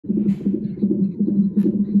What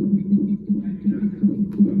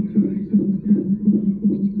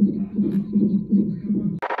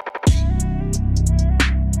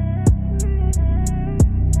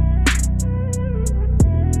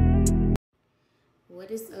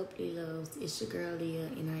is up, loves? It's your girl Leah,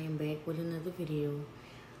 and I am back with another video.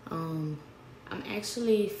 I'm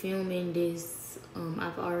actually filming this.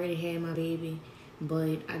 I've already had my baby,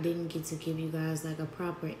 but I didn't get to give you guys like a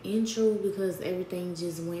proper intro because everything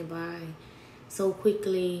just went by so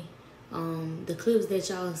quickly. The clips that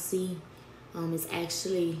y'all see is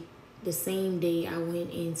actually the same day I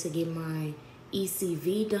went in to get my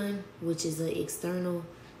ECV done, which is an external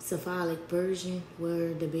cephalic version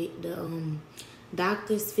where the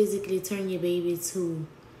doctors physically turn your baby to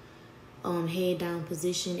head down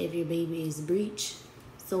position if your baby is breech.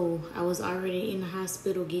 So I was already in the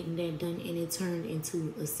hospital getting that done, and it turned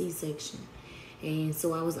into a C-section. And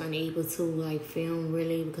so I was unable to like film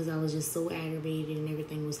really because I was just so aggravated and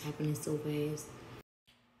everything was happening so fast.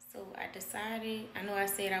 So I decided, I know I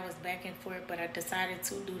said I was back and forth, but I decided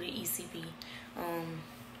to do the ECV.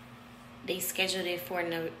 They scheduled it for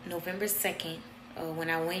November 2nd. When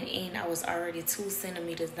I went in, I was already 2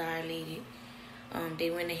 centimeters dilated. They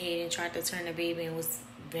went ahead and tried to turn the baby and was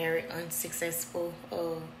very unsuccessful.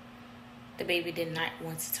 The baby did not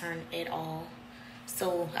want to turn at all.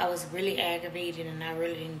 So I was really aggravated, and I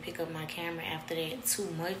really didn't pick up my camera after that too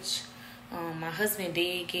much. My husband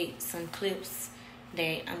did get some clips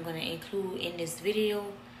that I'm going to include in this video.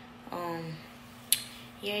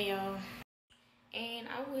 Yeah, y'all. And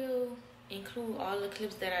I will include all the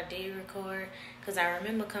clips that I did record, because I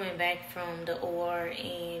remember coming back from the OR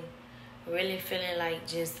and really feeling like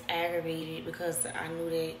just aggravated because I knew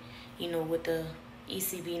that, you know, with the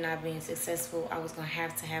ECV not being successful, I was going to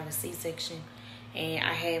have a C-section. And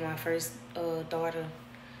I had my first daughter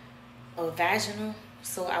vaginal,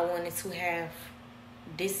 so I wanted to have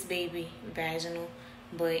this baby vaginal,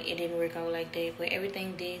 but it didn't work out like that. But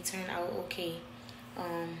everything did turn out okay.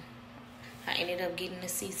 I ended up getting a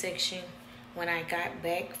C-section. When I got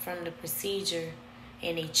back from the procedure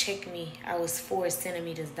and they checked me, I was 4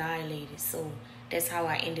 centimeters dilated. So that's how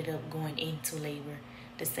I ended up going into labor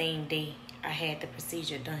the same day I had the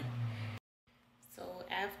procedure done. So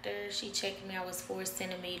after she checked me, I was 4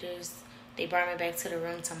 centimeters. They brought me back to the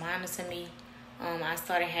room to monitor me. I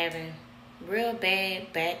started having real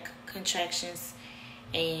bad back contractions,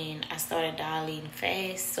 and I started dilating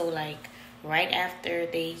fast. So like right after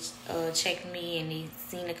they checked me and they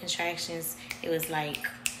seen the contractions, it was like,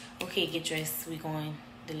 okay, get dressed, we going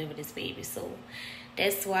to deliver this baby. So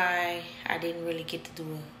that's why I didn't really get to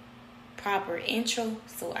do a proper intro,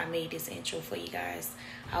 so I made this intro for you guys.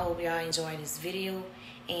 I hope y'all enjoy this video,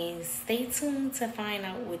 and stay tuned to find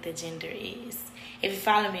out what the gender is. If you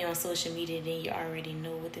follow me on social media, then you already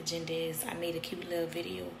know what the gender is. I made a cute little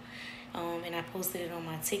video, and I posted it on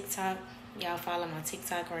my TikTok. Y'all follow my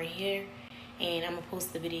TikTok right here. And I'm going to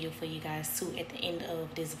post the video for you guys, too, at the end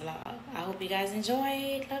of this vlog. I hope you guys enjoy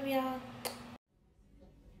it. Love y'all.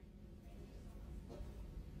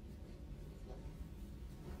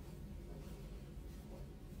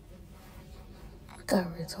 I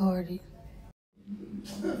got retarded.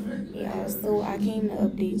 Yeah, so I came to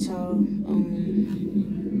update y'all.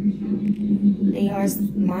 They are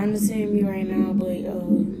monitoring me right now, but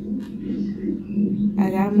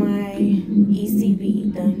I got my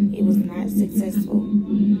ECV done. It was not successful.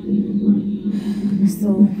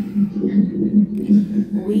 So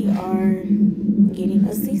we are getting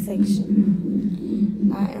a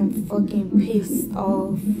C-section. I am fucking pissed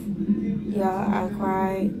off. Y'all, I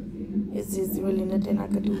cried. It's just really nothing I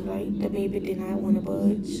could do. Like, the baby did not want to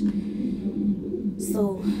budge.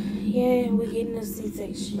 So yeah, we're getting a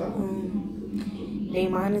C-section. They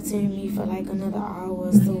monitoring me for like another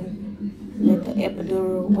hour, so let the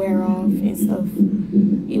epidural wear off and stuff.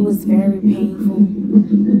 It was very painful.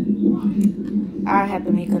 I have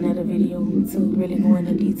to make another video to really go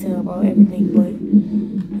into detail about everything, but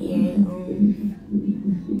yeah,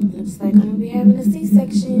 looks like I'm gonna be having a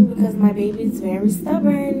C-section because my baby is very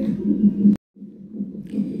stubborn.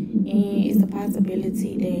 And it's a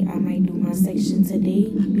possibility that I might do my section today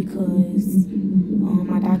because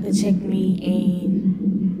my doctor checked me and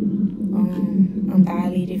I'm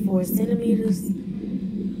dilated 4 centimeters,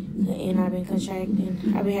 and I've been contracting.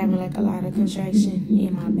 I've been having like a lot of contraction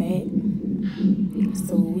in my back,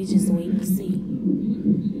 so we just waiting to see.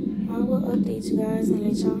 I will update you guys and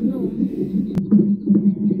let y'all know.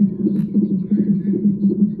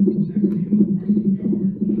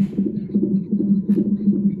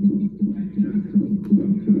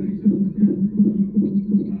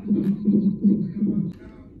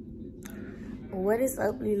 What is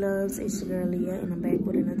Suprise loves? It's your girl Leah, and I'm back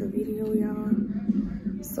with another video, y'all.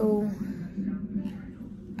 So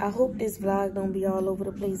I hope this vlog don't be all over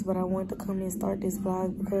the place, but I want to come and start this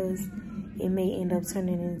vlog because it may end up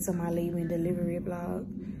turning into my labor and delivery vlog.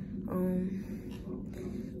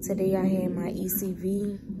 Today I had my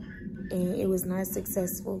ECV and it was not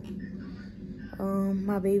successful.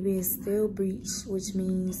 My baby is still breech, which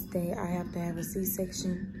means that I have to have a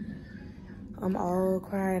C-section. I'm all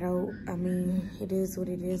cried out. I mean, it is what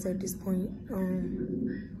it is at this point.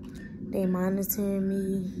 They monitoring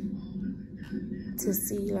me to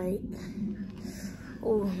see, like,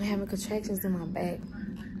 oh, I'm having contractions in my back.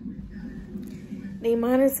 They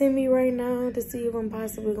monitoring me right now to see if I'm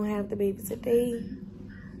possibly gonna have the baby today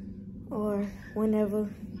or whenever.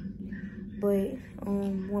 But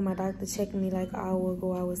when my doctor checked me like an hour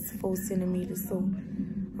ago, I was 4 centimeters, so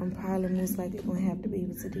I'm probably most likely gonna have the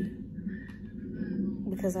baby today.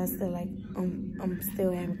 Because I still I'm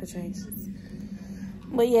still having contractions.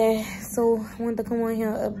 But yeah, so I wanted to come on here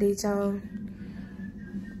and update y'all.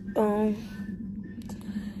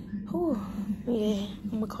 Yeah,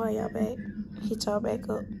 I'm gonna call y'all back, hit y'all back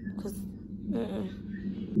up, cause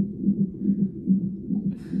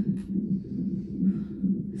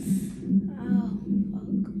Oh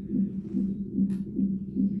fuck.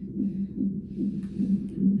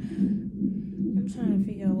 I'm trying to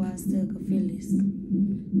figure out why I still could feel this.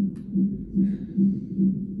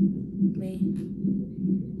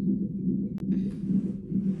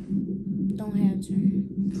 Don't have germ.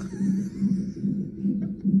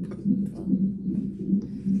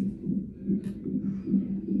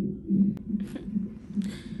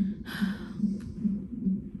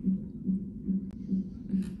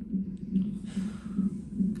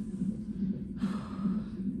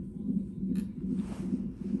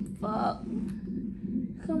 Fuck.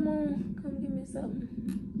 Come on, come give me something.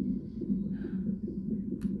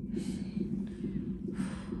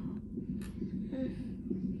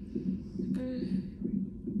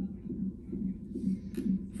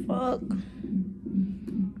 Fuck.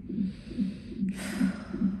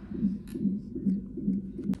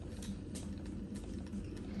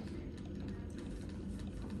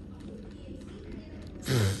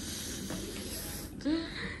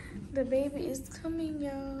 The baby is coming,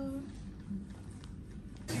 y'all.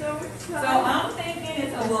 So I'm thinking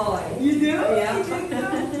it's a boy. You do? Yeah.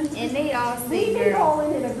 And they all say We've been girl.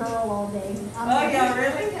 calling it a girl all day. Oh, y'all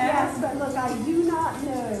really have? Yes, but look, I do not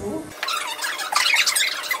know.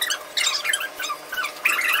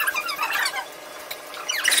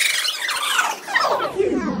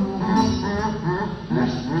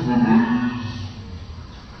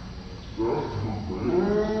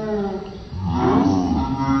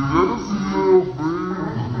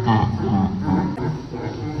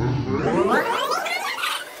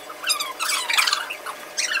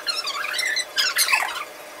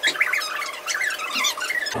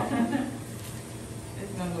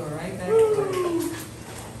 It's gonna go right back.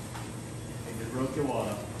 And you broke your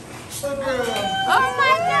water. Oh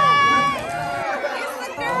my god!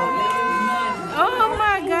 Oh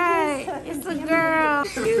my god! It's a girl.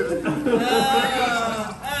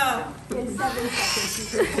 In 7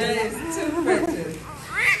 seconds. That is too precious.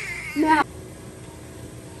 Now.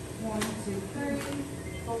 1, 2, 3,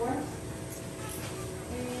 4.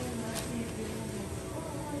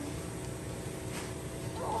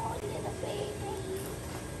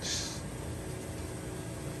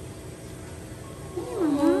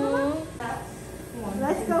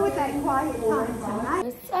 Let's go with that quiet time tonight.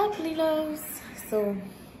 What's up, Lilos? So,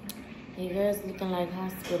 your girl's looking like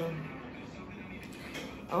hospital.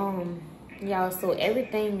 Y'all, so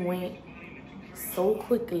everything went so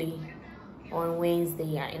quickly on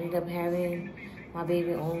Wednesday. I ended up having my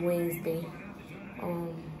baby on Wednesday.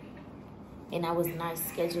 And I was not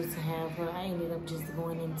scheduled to have her. I ended up just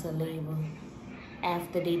going into labor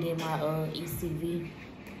after they did my ECV.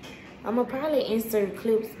 I'm gonna probably insert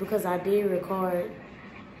clips because I did record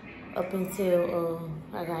up until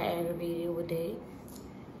I got aggravated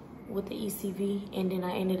with the ECV, and then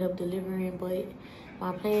I ended up delivering. But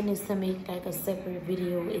my plan is to make like a separate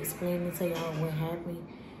video explaining to y'all what happened,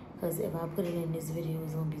 because if I put it in this video,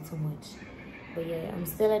 it's gonna be too much. But yeah, I'm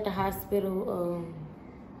still at the hospital.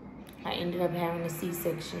 I ended up having a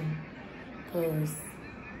C-section because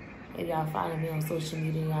if y'all follow me on social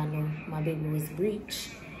media, y'all know my baby was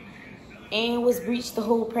breech. And was breached the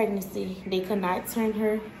whole pregnancy. They could not turn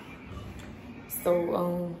her.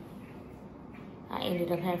 So I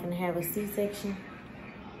ended up having to have a C-section.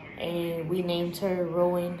 And we named her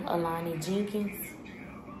Rowan Alani Jenkins.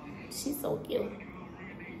 She's so cute.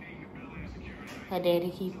 Her daddy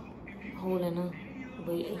keep holding her,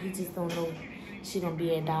 but he just don't know she gonna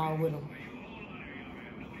be a doll with him.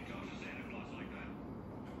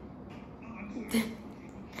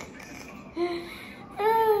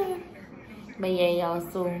 But yeah, y'all,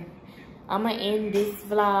 so I'm gonna end this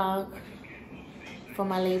vlog for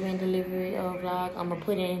my labor and delivery vlog. I'm gonna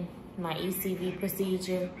put in my ECV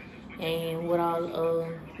procedure and what all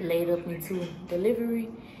laid up into delivery,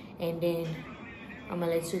 and then I'm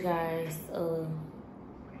gonna let you guys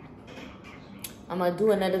I'm gonna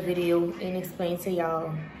do another video and explain to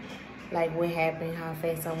y'all like what happened, how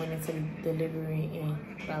fast I went into delivery, and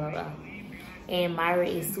blah blah blah. And Myra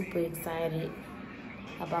is super excited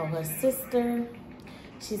about her sister.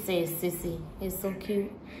 She says Sissy is so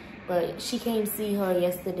cute, but she came see her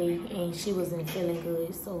yesterday and she wasn't feeling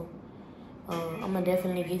good, so I'm gonna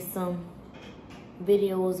definitely get some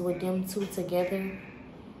videos with them two together.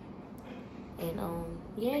 And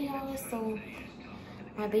yeah, y'all, so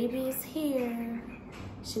my baby is here.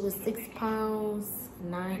 She was 6 pounds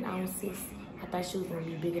 9 ounces. I thought she was gonna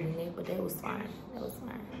be bigger than that, but that was fine. That was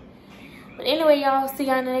fine. But anyway, y'all, see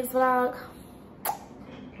y'all in the next vlog.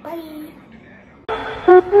 Bye.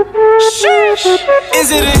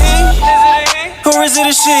 Is it a he? Or is it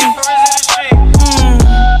a she?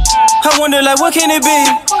 I wonder, like, what can it be?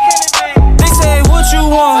 They say, what you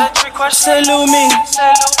want? Say, Lil me.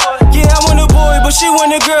 Yeah, I want a boy, but she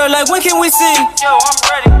want a girl. Like, when can we see? Yo, I'm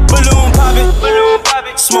ready. Balloon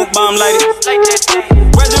poppin', smoke bomb light it.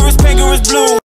 Whether it's pink or it's blue.